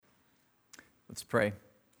Let's pray.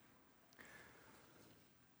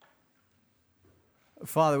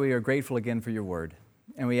 Father, we are grateful again for your word,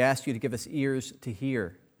 and we ask you to give us ears to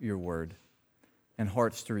hear your word and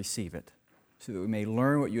hearts to receive it, so that we may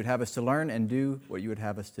learn what you would have us to learn and do what you would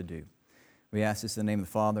have us to do. We ask this in the name of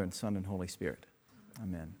the Father and Son and Holy Spirit.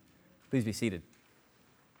 Amen. Please be seated.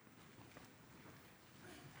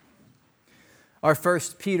 Our 1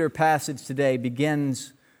 Peter passage today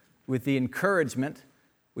begins with the encouragement,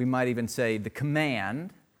 we might even say the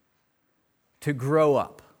command, to grow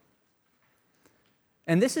up.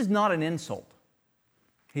 And this is not an insult.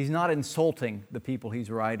 He's not insulting the people he's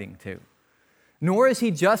writing to. Nor is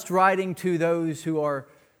he just writing to those who are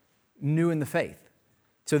new in the faith.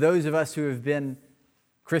 So those of us who have been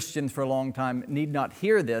Christians for a long time need not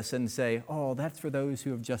hear this and say, oh, that's for those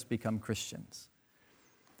who have just become Christians.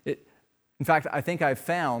 In fact, I think I've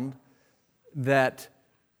found that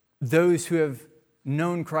those who have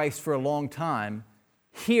known Christ for a long time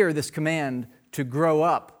hear this command to grow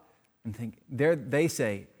up and think, they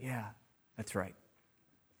say, yeah, that's right.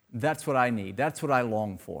 That's what I need. That's what I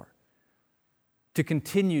long for. To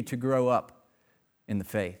continue to grow up in the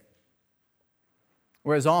faith.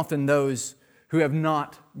 Whereas often those who have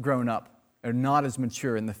not grown up, are not as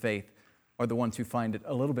mature in the faith, are the ones who find it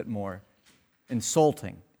a little bit more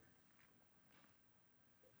insulting.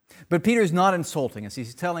 But Peter's not insulting us.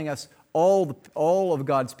 He's telling us all of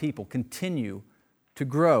God's people continue to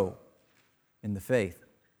grow in the faith.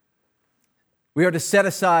 We are to set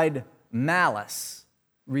aside malice,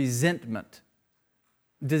 resentment,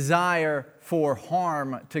 desire for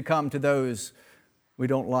harm to come to those we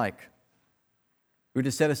don't like. We're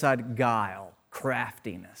to set aside guile,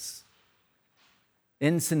 craftiness,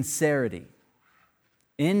 insincerity,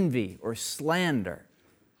 envy or slander,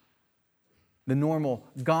 the normal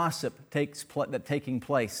gossip taking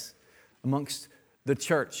place amongst the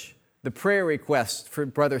church, the prayer requests for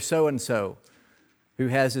brother so-and-so who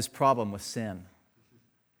has this problem with sin.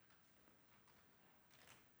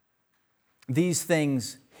 These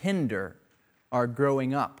things hinder our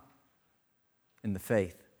growing up in the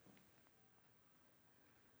faith.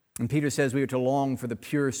 And Peter says we are to long for the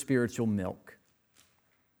pure spiritual milk.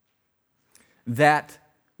 That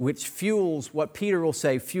which fuels, what Peter will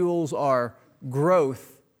say, fuels our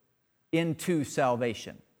growth into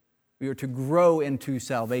salvation. We are to grow into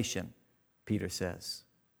salvation, Peter says.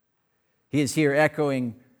 He is here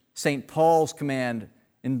echoing St. Paul's command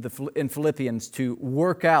in Philippians to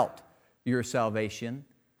work out your salvation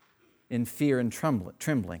in fear and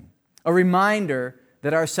trembling. A reminder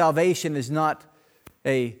that our salvation is not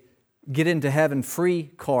a get into heaven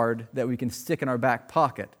free card that we can stick in our back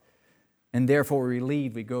pocket, and therefore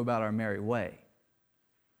relieved we go about our merry way.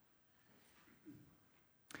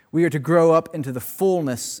 We are to grow up into the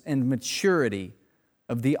fullness and maturity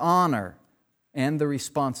of the honor and the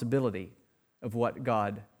responsibility of what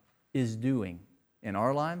God is doing in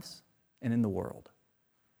our lives and in the world.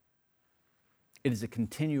 It is a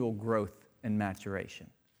continual growth and maturation.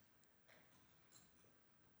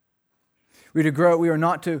 We are to grow. We are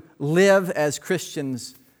not to live as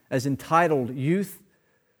Christians, as entitled youth,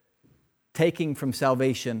 taking from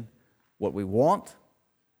salvation what we want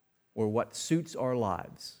or what suits our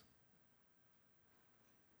lives.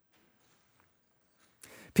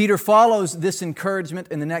 Peter follows this encouragement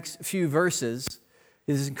in the next few verses,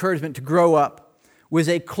 his encouragement to grow up, with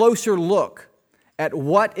a closer look at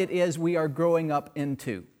what it is we are growing up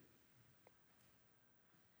into.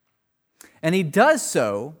 And he does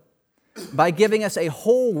so by giving us a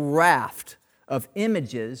whole raft of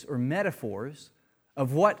images or metaphors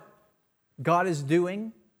of what God is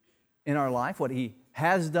doing in our life, what He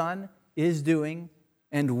has done, is doing,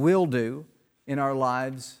 and will do in our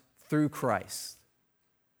lives through Christ.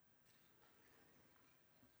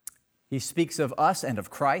 He speaks of us and of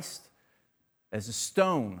Christ as a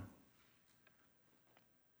stone,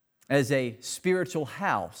 as a spiritual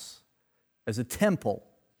house, as a temple.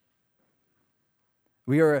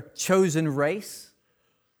 We are a chosen race,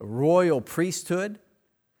 a royal priesthood,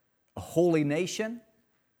 a holy nation.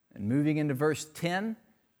 And moving into verse 10,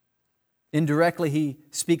 indirectly he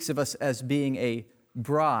speaks of us as being a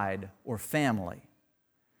bride or family.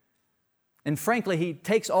 And frankly, he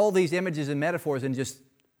takes all these images and metaphors and just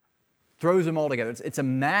throws them all together. It's a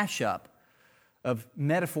mashup of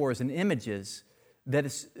metaphors and images that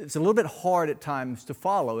it's a little bit hard at times to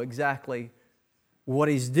follow exactly what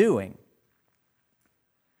he's doing.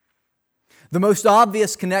 The most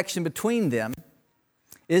obvious connection between them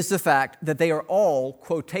is the fact that they are all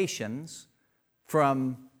quotations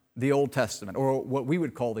from the Old Testament, or what we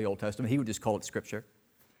would call the Old Testament. He would just call it Scripture.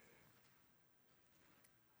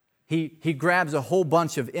 he grabs a whole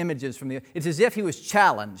bunch of images from it's as if he was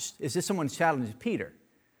challenged. It's as if someone challenged Peter.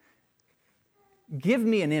 Give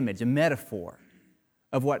me an image, a metaphor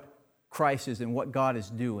of what Christ is and what God is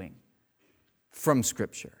doing from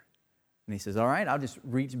Scripture. And he says, all right, I'll just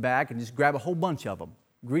reach back and just grab a whole bunch of them.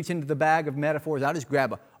 Reach into the bag of metaphors. I'll just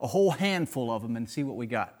grab a whole handful of them and see what we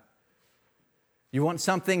got. You want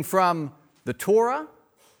something from the Torah,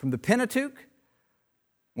 from the Pentateuch?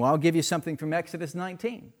 Well, I'll give you something from Exodus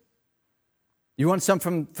 19. You want some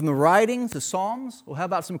from the writings, the Psalms? Well, how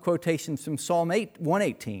about some quotations from Psalm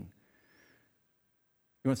 118?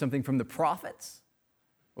 You want something from the prophets?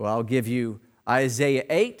 Well, I'll give you Isaiah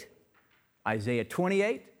 8, Isaiah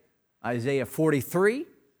 28, Isaiah 43.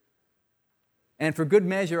 And for good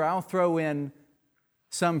measure, I'll throw in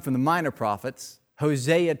some from the minor prophets,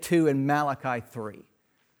 Hosea 2 and Malachi 3.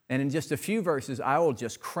 And in just a few verses, I will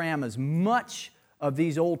just cram as much of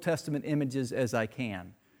these Old Testament images as I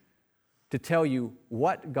can to tell you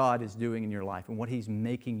what God is doing in your life and what He's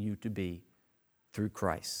making you to be through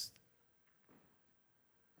Christ.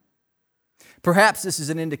 Perhaps this is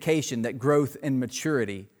an indication that growth and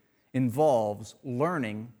maturity involves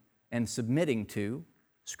learning and submitting to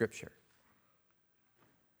Scripture.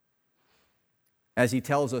 As he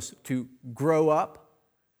tells us to grow up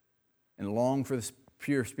and long for the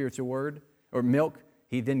pure spiritual word or milk,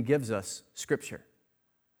 he then gives us Scripture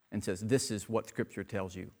and says, this is what Scripture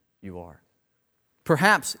tells you you are.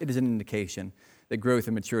 Perhaps it is an indication that growth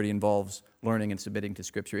and maturity involves learning and submitting to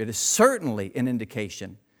Scripture. It is certainly an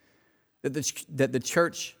indication that the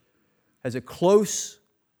church has a close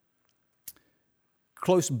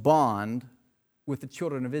bond with the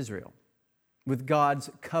children of Israel, with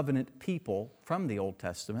God's covenant people from the Old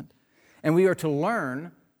Testament, and we are to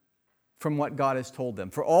learn from what God has told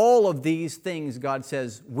them. For all of these things God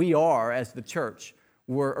says we are as the church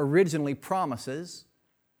were originally promises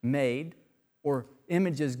made or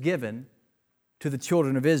images given to the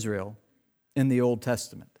children of Israel in the Old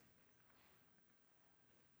Testament.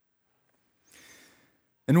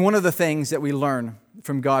 And one of the things that we learn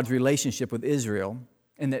from God's relationship with Israel,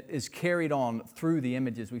 and that is carried on through the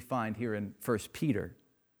images we find here in 1 Peter,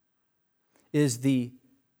 is the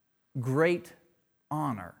great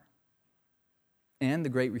honor and the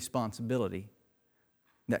great responsibility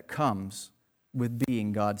that comes with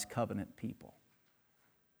being God's covenant people.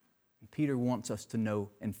 And Peter wants us to know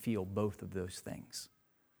and feel both of those things.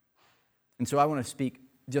 And so I want to speak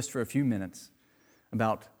just for a few minutes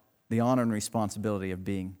about the honor and responsibility of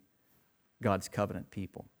being God's covenant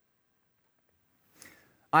people.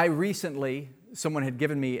 I recently, someone had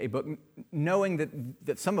given me a book, knowing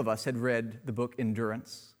that some of us had read the book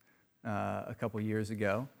Endurance a couple years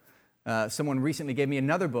ago. Someone recently gave me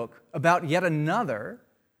another book about yet another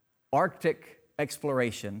Arctic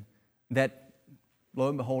exploration that, lo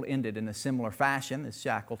and behold, ended in a similar fashion as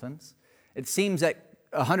Shackleton's. It seems that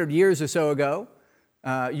 100 years or so ago,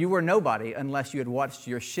 you were nobody unless you had watched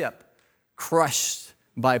your ship crushed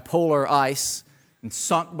by polar ice and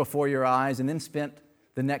sunk before your eyes, and then spent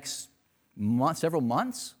the next several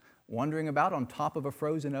months wandering about on top of a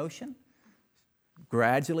frozen ocean,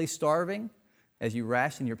 gradually starving as you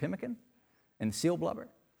ration your pemmican and seal blubber.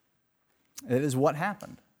 It is what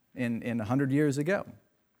happened in 100 years ago.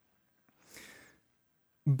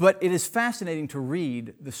 But it is fascinating to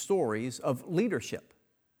read the stories of leadership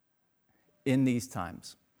in these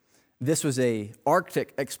times. This was an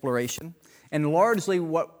Arctic exploration, and largely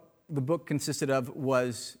what the book consisted of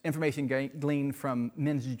was information gleaned from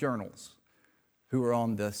men's journals who were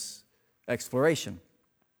on this exploration.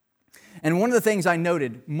 And one of the things I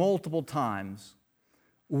noted multiple times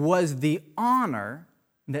was the honor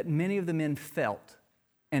that many of the men felt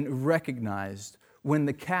and recognized when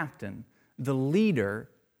the captain, the leader,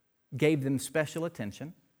 gave them special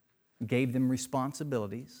attention, gave them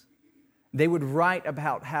responsibilities. They would write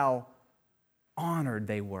about how honored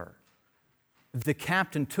they were. The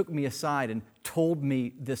captain took me aside and told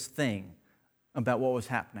me this thing about what was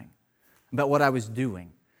happening, about what I was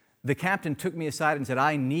doing. The captain took me aside and said,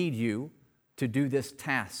 I need you to do this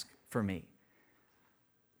task for me.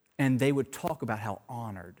 And they would talk about how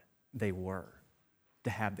honored they were to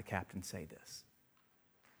have the captain say this.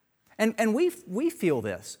 And we feel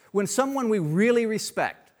this. When someone we really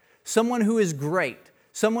respect, someone who is great,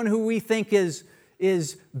 someone who we think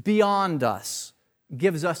is beyond us,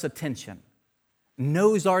 gives us attention,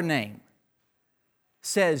 knows our name,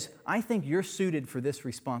 says, I think you're suited for this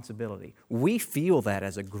responsibility. We feel that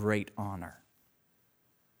as a great honor.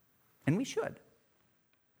 And we should.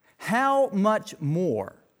 How much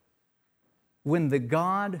more when the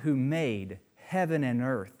God who made heaven and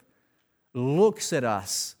earth looks at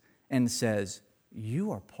us and says,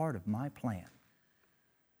 you are part of my plan.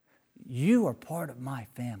 You are part of my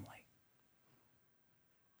family.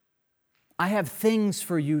 I have things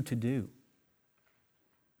for you to do.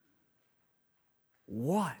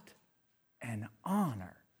 What an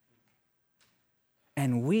honor.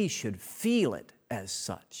 And we should feel it as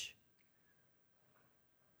such.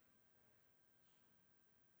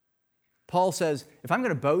 Paul says, if I'm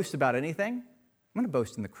going to boast about anything, I'm going to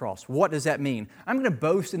boast in the cross. What does that mean? I'm going to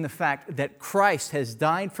boast in the fact that Christ has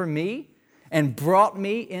died for me and brought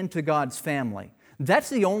me into God's family. That's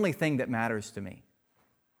the only thing that matters to me.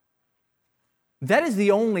 That is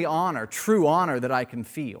the only honor, true honor that I can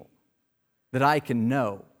feel, that I can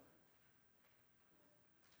know.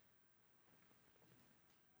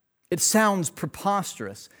 It sounds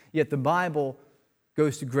preposterous, yet the Bible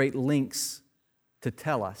goes to great lengths to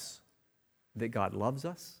tell us that God loves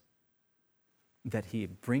us, that He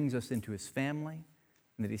brings us into His family,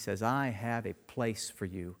 and that He says, I have a place for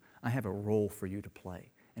you. I have a role for you to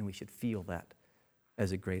play. And we should feel that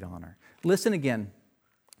as a great honor. Listen again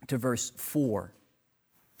to verse 4.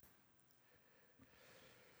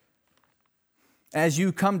 As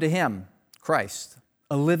you come to Him, Christ,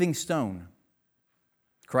 a living stone,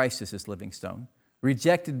 Christ is this living stone,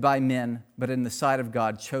 rejected by men, but in the sight of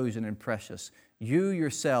God, chosen and precious. You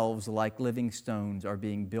yourselves, like living stones, are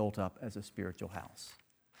being built up as a spiritual house.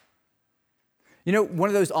 You know, one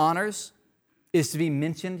of those honors is to be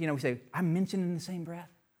mentioned. You know, we say, I'm mentioned in the same breath.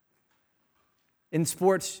 In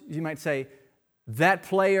sports, you might say, that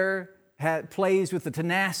player plays with the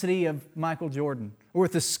tenacity of Michael Jordan, or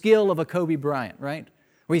with the skill of a Kobe Bryant, right?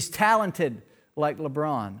 Or he's talented like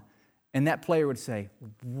LeBron. And that player would say,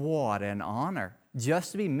 what an honor,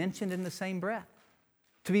 just to be mentioned in the same breath.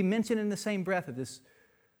 To be mentioned in the same breath of this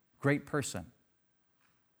great person.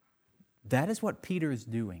 That is what Peter is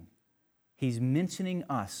doing. He's mentioning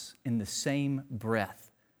us in the same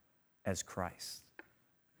breath as Christ.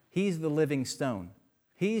 He's the living stone.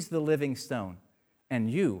 He's the living stone. And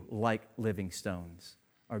you, like living stones,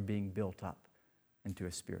 are being built up into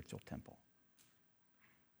a spiritual temple.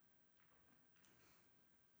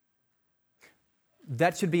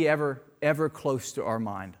 That should be ever close to our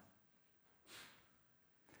mind.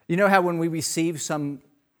 You know how when we receive some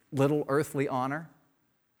little earthly honor,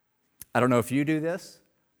 I don't know if you do this,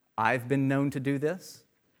 I've been known to do this,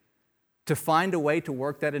 to find a way to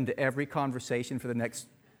work that into every conversation for the next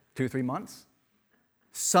 2 or 3 months.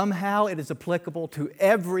 Somehow it is applicable to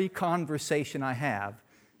every conversation I have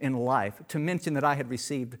in life to mention that I had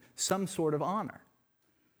received some sort of honor.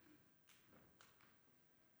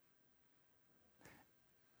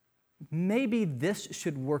 Maybe this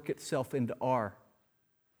should work itself into our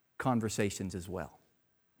conversations as well.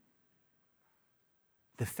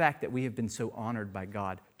 The fact that we have been so honored by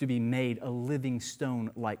God to be made a living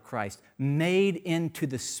stone like Christ, made into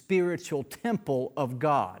the spiritual temple of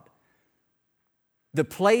God, the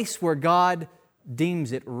place where God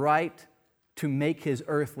deems it right to make His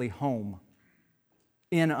earthly home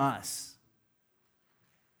in us.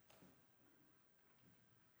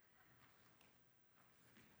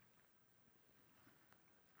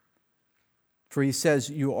 For He says,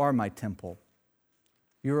 you are my temple.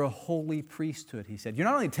 You're a holy priesthood, He said. You're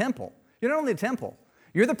not only a temple. You're not only a temple.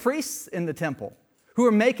 You're the priests in the temple who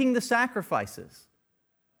are making the sacrifices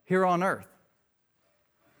here on earth.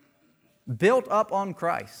 Built up on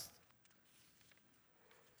Christ.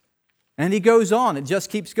 And He goes on. It just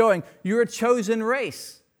keeps going. You're a chosen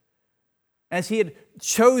race. As He had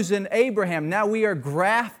chosen Abraham, now we are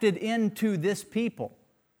grafted into this people.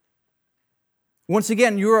 Once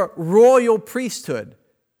again, you're a royal priesthood,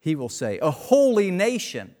 He will say, a holy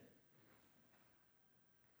nation,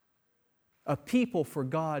 a people for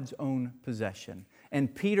God's own possession.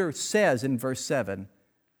 And Peter says in verse 7,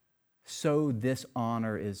 so this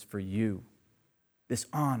honor is for you. This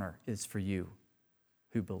honor is for you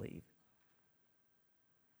who believe.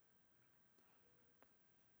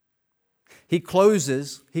 He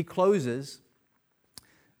closes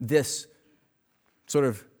this sort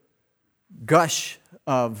of gush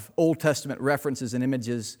of Old Testament references and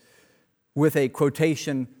images with a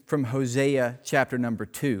quotation from Hosea chapter number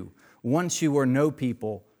 2. Once you were no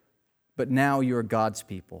people, but now you are God's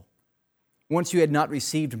people. Once you had not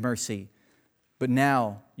received mercy, but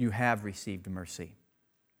now you have received mercy.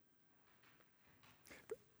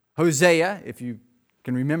 Hosea, if you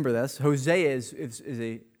can remember this, Hosea is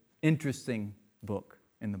an interesting book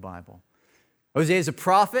in the Bible. Hosea is a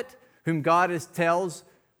prophet whom God tells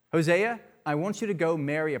Hosea, I want you to go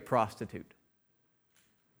marry a prostitute.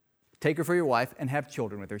 Take her for your wife and have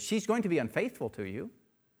children with her. She's going to be unfaithful to you,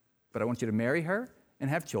 but I want you to marry her and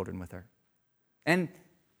have children with her. And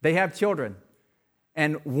they have children.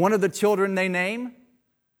 And one of the children they name,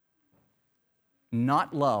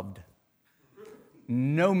 not loved.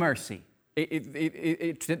 No mercy.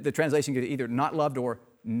 The translation could either not loved or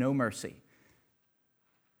no mercy.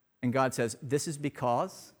 And God says, this is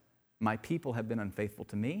because my people have been unfaithful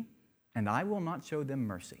to me, and I will not show them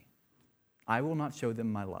mercy. I will not show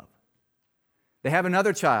them my love. They have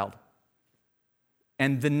another child,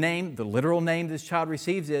 and the literal name this child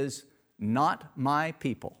receives is not my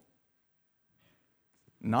people.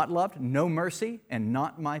 Not loved, no mercy, and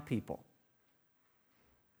not my people.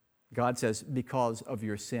 God says, because of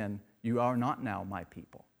your sin, you are not now my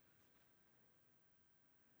people.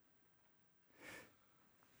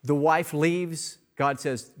 The wife leaves. God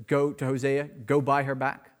says, go to Hosea, go buy her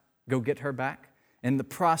back, go get her back. In the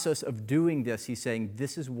process of doing this, he's saying,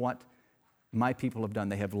 this is what my people have done.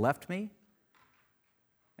 They have left me,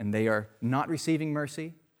 and they are not receiving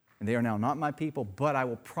mercy, and they are now not my people, but I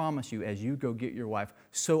will promise you, as you go get your wife,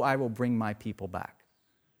 so I will bring my people back.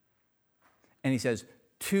 And he says,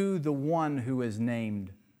 to the one who is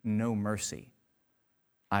named no mercy,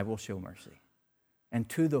 I will show mercy. And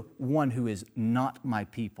to the one who is not my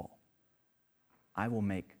people, I will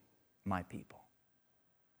make my people.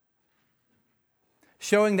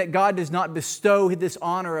 Showing that God does not bestow this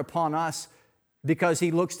honor upon us because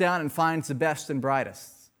he looks down and finds the best and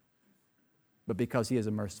brightest, but because he is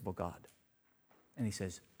a merciful God. And he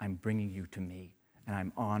says, I'm bringing you to me, and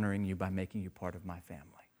I'm honoring you by making you part of my family.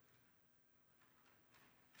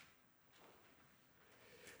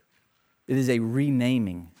 It is a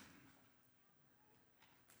renaming.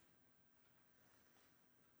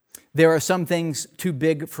 There are some things too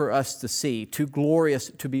big for us to see, too glorious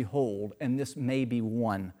to behold, and this may be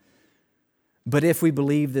one. But if we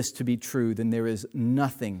believe this to be true, then there is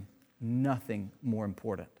nothing more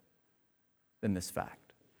important than this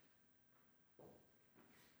fact.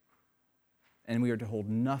 And we are to hold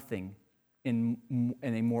nothing in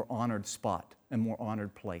a more honored spot, a more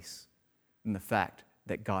honored place than the fact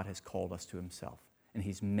that God has called us to himself. And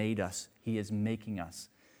he's made us, he is making us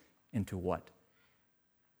into what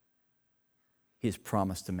he has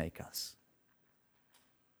promised to make us.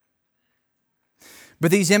 But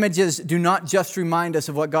these images do not just remind us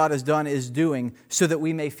of what God has done, is doing, so that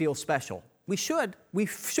we may feel special. We should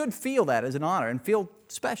feel that as an honor and feel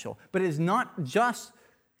special. But it is not just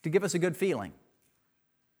to give us a good feeling.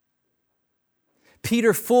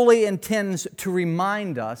 Peter fully intends to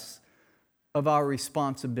remind us of our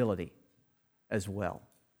responsibility as well.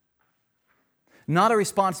 Not a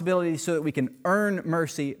responsibility so that we can earn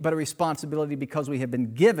mercy, but a responsibility because we have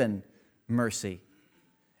been given mercy.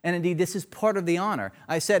 And indeed, this is part of the honor.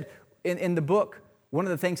 I said in the book, one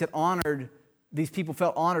of the things that these people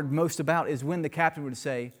felt honored most about is when the captain would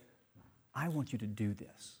say, I want you to do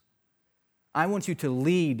this. I want you to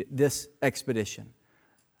lead this expedition.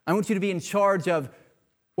 I want you to be in charge of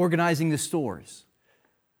organizing the stores.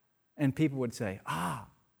 And people would say,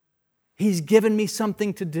 he's given me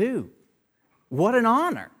something to do. What an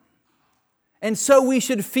honor. And so we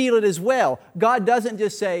should feel it as well. God doesn't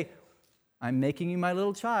just say, I'm making you my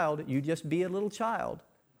little child. You just be a little child.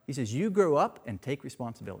 He says, you grow up and take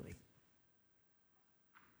responsibility.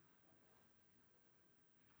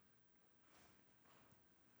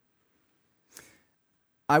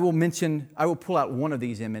 I will pull out one of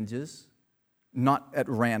these images, not at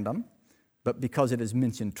random, but because it is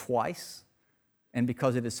mentioned twice, and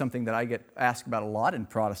because it is something that I get asked about a lot in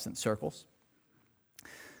Protestant circles.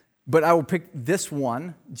 But I will pick this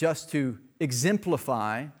one just to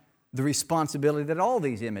exemplify the responsibility that all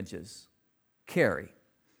these images carry.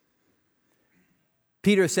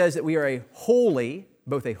 Peter says that we are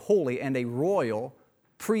both a holy and a royal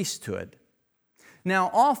priesthood. Now,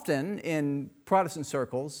 often in Protestant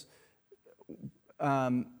circles,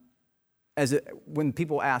 when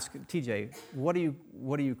people ask, TJ, what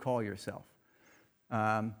do you call yourself?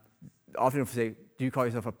 Often they'll say, do you call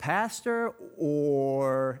yourself a pastor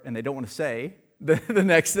or, and they don't want to say the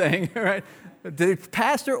next thing, right?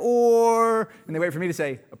 Pastor or, and they wait for me to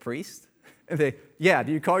say, a priest. And they, yeah,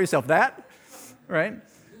 do you call yourself that? Right?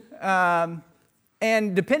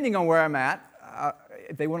 And depending on where I'm at,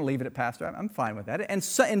 if they want to leave it at pastor, I'm fine with that. And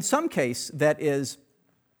so, in some case, that is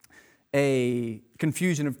a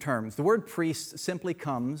confusion of terms. The word priest simply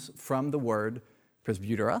comes from the word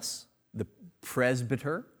presbyteros, the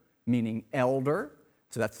presbyter, meaning elder.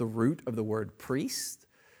 So that's the root of the word priest,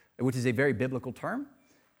 which is a very biblical term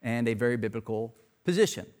and a very biblical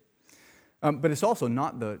position. But it's also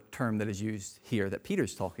not the term that is used here that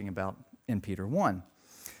Peter's talking about in Peter 1.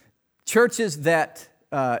 Churches that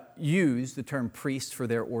use the term priest for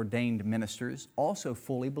their ordained ministers also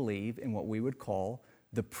fully believe in what we would call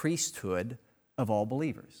the priesthood of all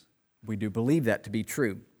believers. We do believe that to be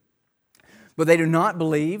true. But they do not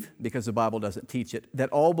believe, because the Bible doesn't teach it, that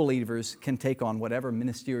all believers can take on whatever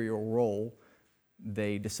ministerial role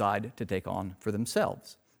they decide to take on for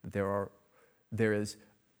themselves. There is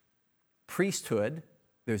priesthood,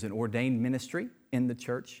 there's an ordained ministry in the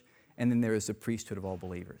church, and then there is the priesthood of all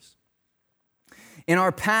believers. In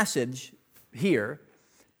our passage here,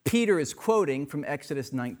 Peter is quoting from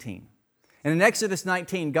Exodus 19. And in Exodus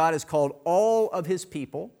 19, God has called all of His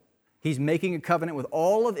people. He's making a covenant with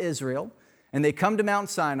all of Israel, and they come to Mount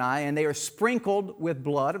Sinai, and they are sprinkled with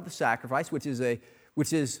blood of the sacrifice, which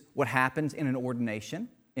is what happens in the ordination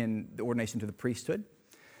to the priesthood.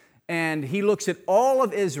 And He looks at all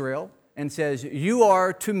of Israel and says, "You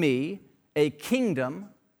are to me a kingdom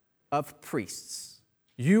of priests.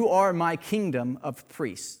 You are my kingdom of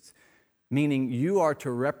priests," meaning you are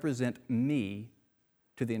to represent me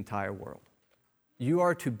to the entire world. You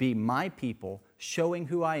are to be my people, showing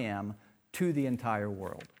who I am to the entire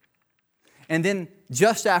world. And then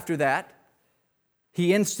just after that,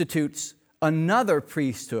 He institutes another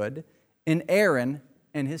priesthood in Aaron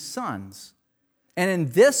and his sons. And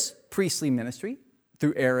in this priestly ministry,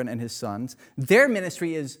 through Aaron and his sons, their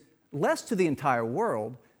ministry is less to the entire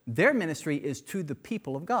world. Their ministry is to the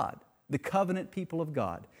people of God, the covenant people of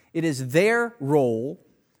God. It is their role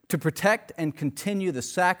to protect and continue the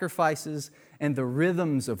sacrifices and the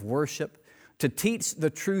rhythms of worship, to teach the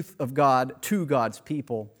truth of God to God's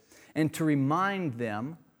people, and to remind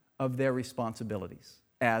them of their responsibilities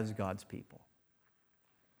as God's people.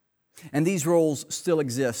 And these roles still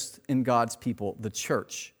exist in God's people, the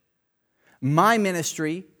church. My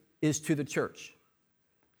ministry is to the church.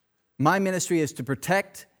 My ministry is to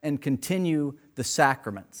protect and continue the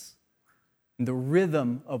sacraments, the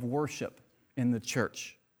rhythm of worship in the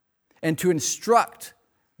church, and to instruct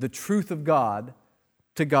the truth of God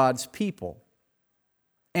to God's people.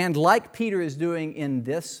 And like Peter is doing in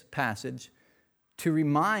this passage, to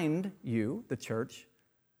remind you, the church,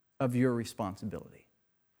 of your responsibility.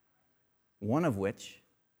 One of which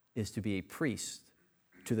is to be a priest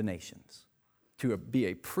to the nations, to be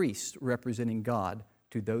a priest representing God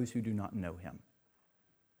to those who do not know Him.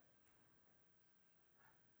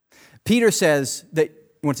 Peter says that,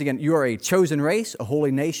 once again, you are a chosen race, a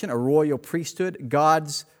holy nation, a royal priesthood,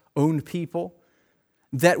 God's own people,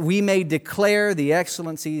 that we may declare the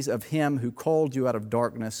excellencies of Him who called you out of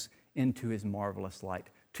darkness into His marvelous light.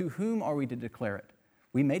 To whom are we to declare it?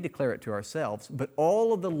 We may declare it to ourselves, but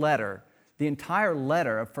all of the entire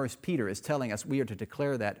letter of 1 Peter is telling us we are to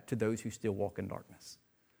declare that to those who still walk in darkness.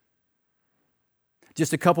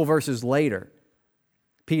 Just a couple verses later,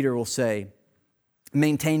 Peter will say,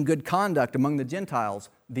 "Maintain good conduct among the Gentiles,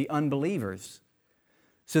 the unbelievers,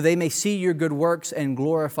 so they may see your good works and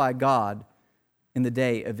glorify God in the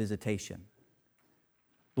day of visitation."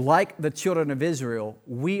 Like the children of Israel,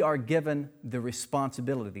 we are given the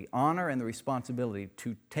responsibility, the honor and the responsibility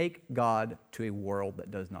to take God to a world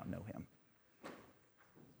that does not know Him.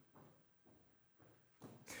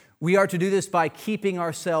 We are to do this by keeping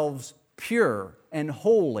ourselves pure and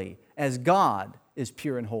holy as God is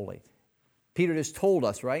pure and holy. Peter just told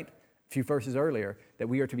us, right, a few verses earlier, that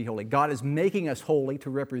we are to be holy. God is making us holy to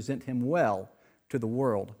represent Him well to the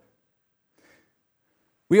world.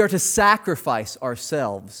 We are to sacrifice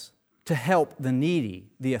ourselves to help the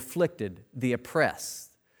needy, the afflicted, the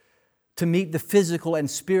oppressed, to meet the physical and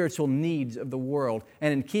spiritual needs of the world.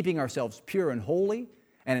 And in keeping ourselves pure and holy,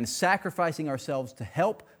 and in sacrificing ourselves to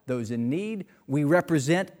help those in need, we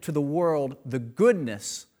represent to the world the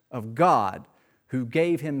goodness of God who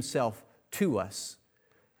gave Himself to us,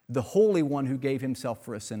 the Holy One who gave Himself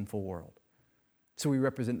for a sinful world. So we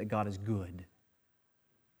represent that God is good.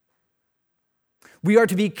 We are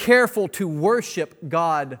to be careful to worship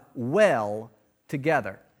God well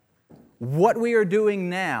together. What we are doing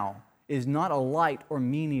now is not a light or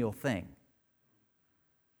menial thing.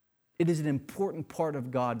 It is an important part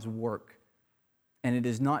of God's work. And it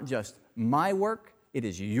is not just my work, it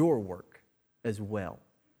is your work as well.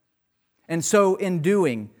 And so in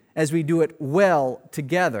doing, as we do it well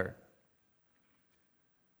together,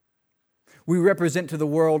 we represent to the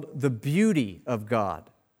world the beauty of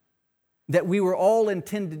God that we were all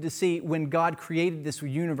intended to see when God created this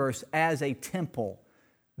universe as a temple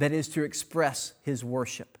that is to express His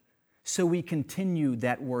worship. So we continue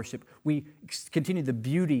that worship. We continue the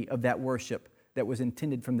beauty of that worship that was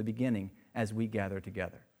intended from the beginning as we gather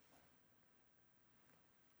together.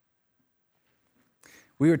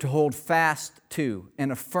 We are to hold fast to and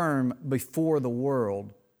affirm before the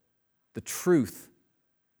world the truth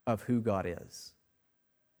of who God is.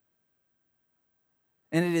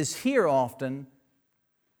 And it is here often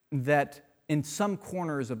that in some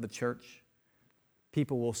corners of the church,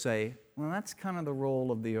 people will say, well, that's kind of the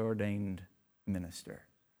role of the ordained minister.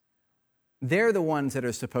 They're the ones that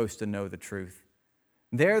are supposed to know the truth.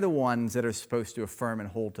 They're the ones that are supposed to affirm and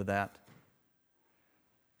hold to that.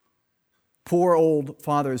 Poor old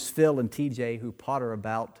fathers Phil and TJ who potter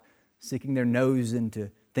about, sticking their nose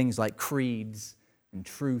into things like creeds and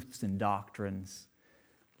truths and doctrines.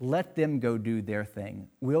 Let them go do their thing.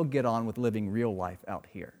 We'll get on with living real life out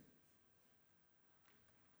here.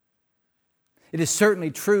 It is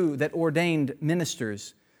certainly true that ordained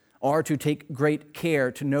ministers are to take great care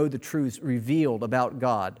to know the truths revealed about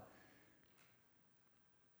God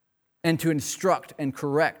and to instruct and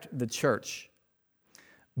correct the church.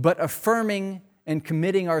 But affirming and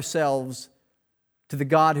committing ourselves to the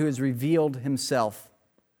God who has revealed Himself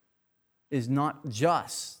is not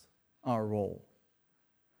just our role.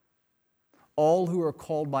 All who are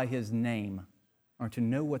called by His name are to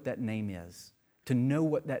know what that name is, to know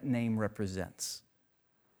what that name represents.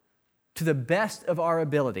 To the best of our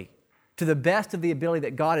ability, to the best of the ability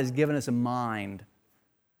that God has given us a mind,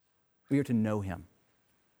 we are to know Him.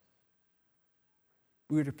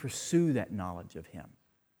 We are to pursue that knowledge of Him.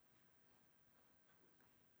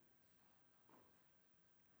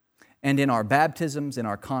 And in our baptisms, in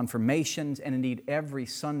our confirmations, and indeed every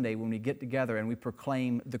Sunday when we get together and we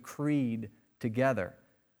proclaim the creed together,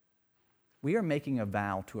 we are making a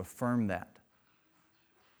vow to affirm that,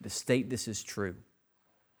 to state this is true.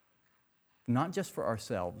 Not just for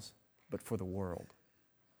ourselves, but for the world.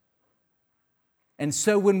 And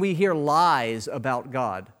so when we hear lies about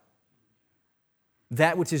God,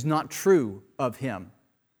 that which is not true of Him,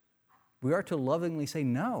 we are to lovingly say,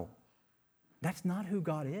 no, that's not who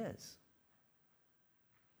God is.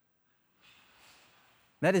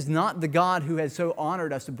 That is not the God who has so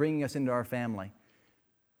honored us to bringing us into our family.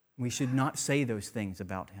 We should not say those things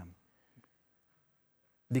about Him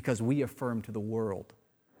because we affirm to the world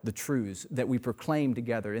the truths that we proclaim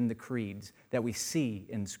together in the creeds that we see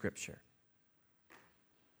in Scripture.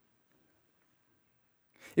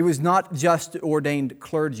 It was not just ordained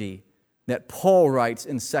clergy that Paul writes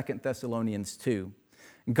in 2 Thessalonians 2.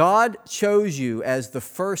 God chose you as the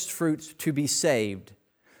first fruits to be saved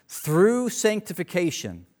through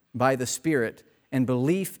sanctification by the Spirit and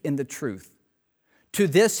belief in the truth. To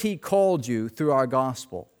this He called you through our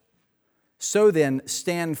gospel. So then,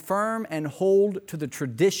 stand firm and hold to the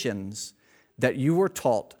traditions that you were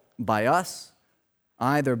taught by us,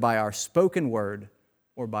 either by our spoken word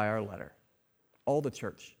or by our letter. All the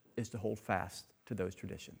church is to hold fast to those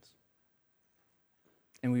traditions.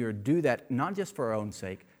 And we are to do that not just for our own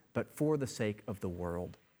sake, but for the sake of the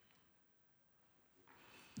world.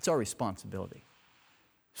 It's our responsibility.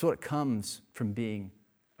 It's what comes from being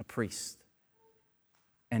a priest.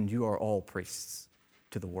 And you are all priests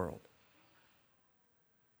to the world.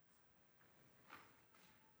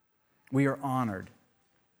 We are honored,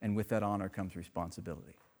 and with that honor comes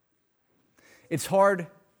responsibility. It's hard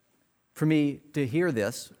for me to hear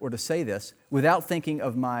this or to say this without thinking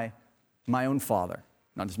of my own father,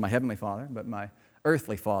 not just my heavenly Father, but my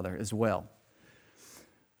earthly father as well,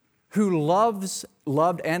 who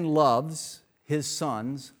loved and loves his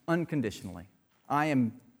sons unconditionally. I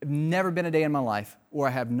have never been a day in my life where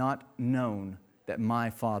I have not known that my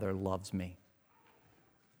Father loves me.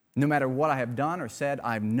 No matter what I have done or said,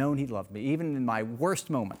 I've known He loved me. Even in my worst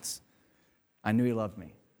moments, I knew He loved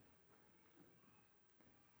me.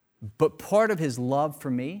 But part of His love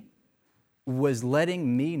for me was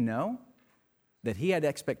letting me know that He had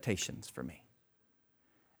expectations for me.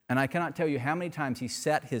 And I cannot tell you how many times He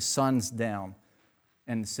sat His sons down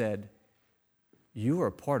and said, you are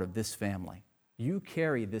a part of this family. You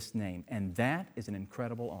carry this name, and that is an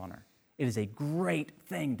incredible honor. It is a great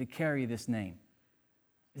thing to carry this name.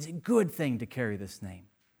 It's a good thing to carry this name.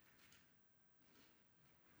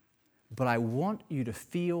 But I want you to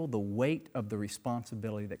feel the weight of the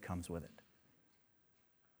responsibility that comes with it.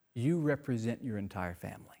 You represent your entire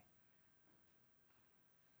family.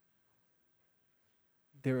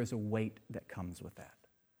 There is a weight that comes with that.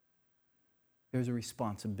 There's a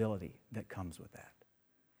responsibility that comes with that.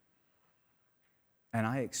 And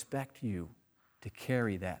I expect you to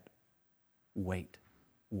carry that weight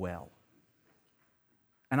well.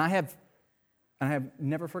 And I have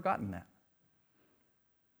never forgotten that.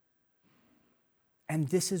 And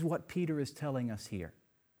this is what Peter is telling us here.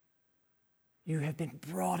 You have been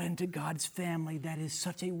brought into God's family. That is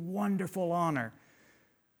such a wonderful honor.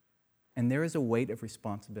 And there is a weight of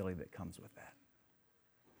responsibility that comes with that.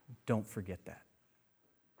 Don't forget that.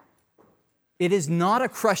 It is not a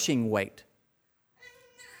crushing weight.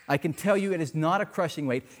 I can tell you it is not a crushing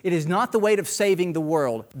weight. It is not the weight of saving the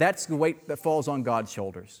world. That's the weight that falls on God's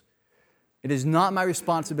shoulders. It is not my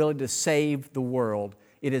responsibility to save the world.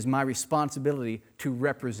 It is my responsibility to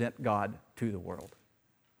represent God to the world.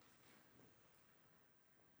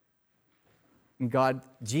 And God,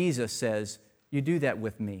 Jesus says, you do that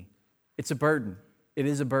with me. It's a burden. It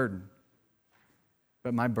is a burden.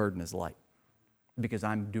 But my burden is light because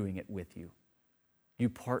I'm doing it with you. You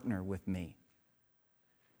partner with me.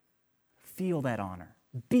 Feel that honor.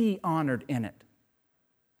 Be honored in it.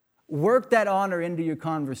 Work that honor into your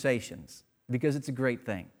conversations because it's a great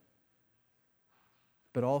thing.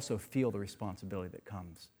 But also feel the responsibility that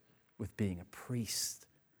comes with being a priest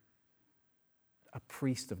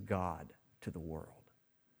of God to the world.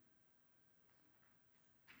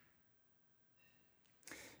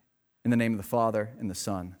 In the name of the Father, and the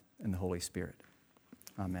Son, and the Holy Spirit.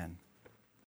 Amen.